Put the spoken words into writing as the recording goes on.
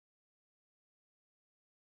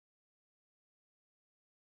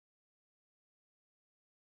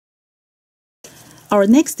Our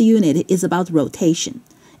next unit is about rotation.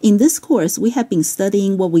 In this course, we have been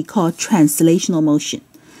studying what we call translational motion.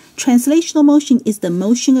 Translational motion is the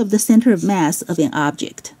motion of the center of mass of an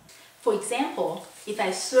object. For example, if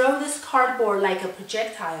I throw this cardboard like a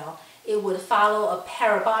projectile, it would follow a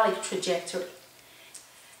parabolic trajectory.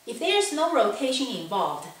 If there is no rotation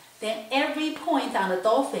involved, then every point on the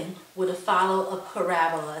dolphin would follow a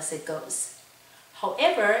parabola as it goes.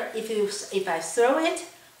 However, if I throw it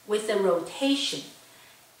with a rotation,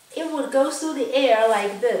 it would go through the air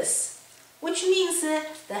like this, which means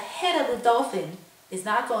the head of the dolphin is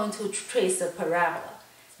not going to trace a parabola,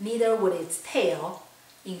 neither would its tail.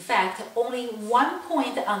 In fact, only one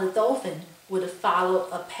point on the dolphin would follow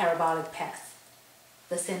a parabolic path,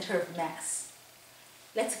 the center of mass.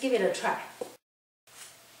 Let's give it a try.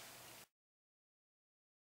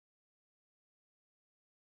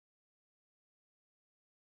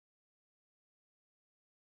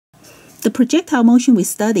 The projectile motion we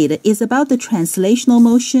studied is about the translational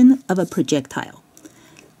motion of a projectile.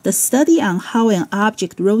 The study on how an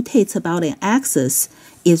object rotates about an axis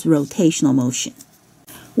is rotational motion.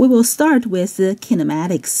 We will start with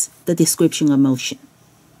kinematics, the description of motion.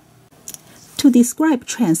 To describe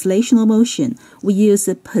translational motion, we use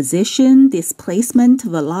position, displacement,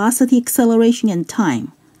 velocity, acceleration, and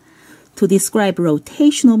time. To describe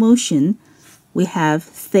rotational motion, we have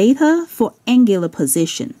theta for angular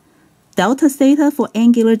position, delta theta for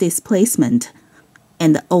angular displacement,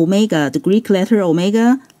 and omega, the Greek letter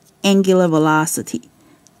omega, angular velocity,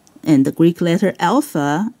 and the Greek letter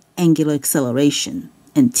alpha, angular acceleration,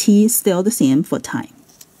 and t still the same for time.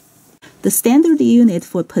 The standard unit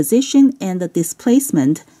for position and the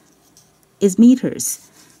displacement is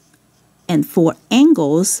meters, and for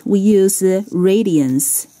angles, we use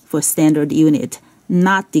radians for standard unit,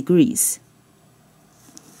 not degrees.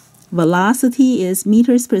 Velocity is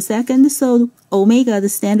meters per second, so omega, the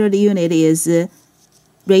standard unit, is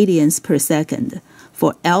radians per second.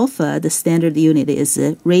 For alpha, the standard unit is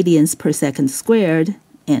radians per second squared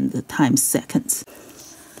and times seconds.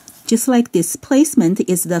 Just like displacement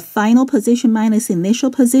is the final position minus initial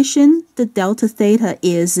position, the delta theta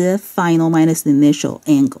is final minus initial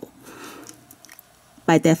angle.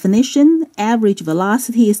 By definition, average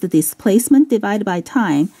velocity is the displacement divided by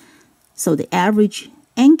time, so the average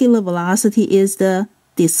angular velocity is the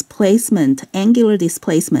displacement, angular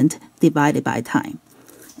displacement divided by time.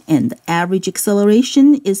 And the average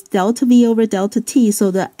acceleration is delta v over delta t,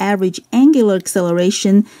 so the average angular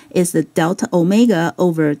acceleration is the delta omega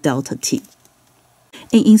over delta t.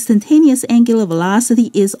 An instantaneous angular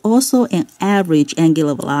velocity is also an average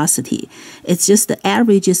angular velocity. It's just the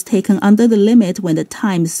average is taken under the limit when the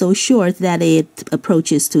time is so short that it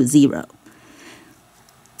approaches to zero.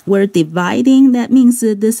 We're dividing, that means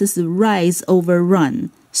that this is rise over run.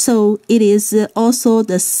 So it is also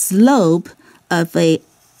the slope of a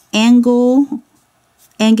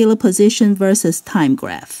angular position versus time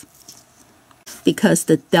graph. Because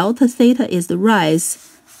the delta theta is the rise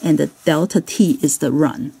and the delta t is the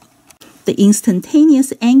run. The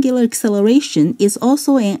instantaneous angular acceleration is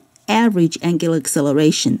also an average angular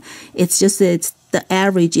acceleration. It's just that the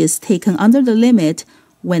average is taken under the limit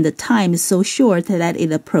when the time is so short that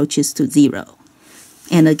it approaches to zero.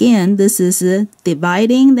 And again, this is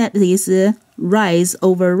dividing, that is rise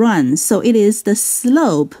over run. So it is the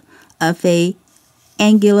slope of a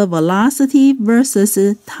angular velocity versus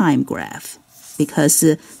a time graph, because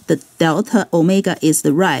the delta omega is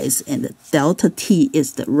the rise and the delta t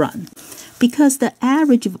is the run. Because the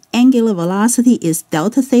average angular velocity is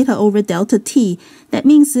delta theta over delta t, that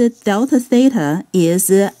means that delta theta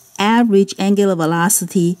is average angular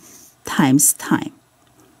velocity times time.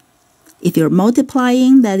 If you're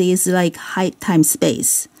multiplying, that is like height times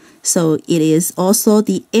space. So it is also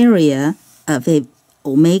the area of a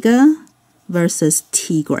omega versus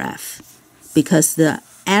t graph, because the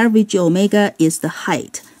average omega is the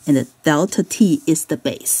height and the delta t is the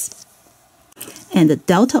base. And the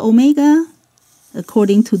delta omega,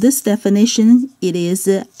 according to this definition, it is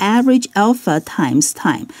average alpha times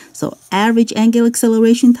time. So average angular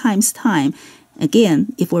acceleration times time.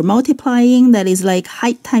 Again, if we're multiplying, that is like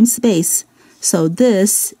height times space. So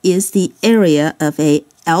this is the area of a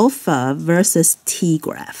alpha versus t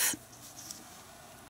graph.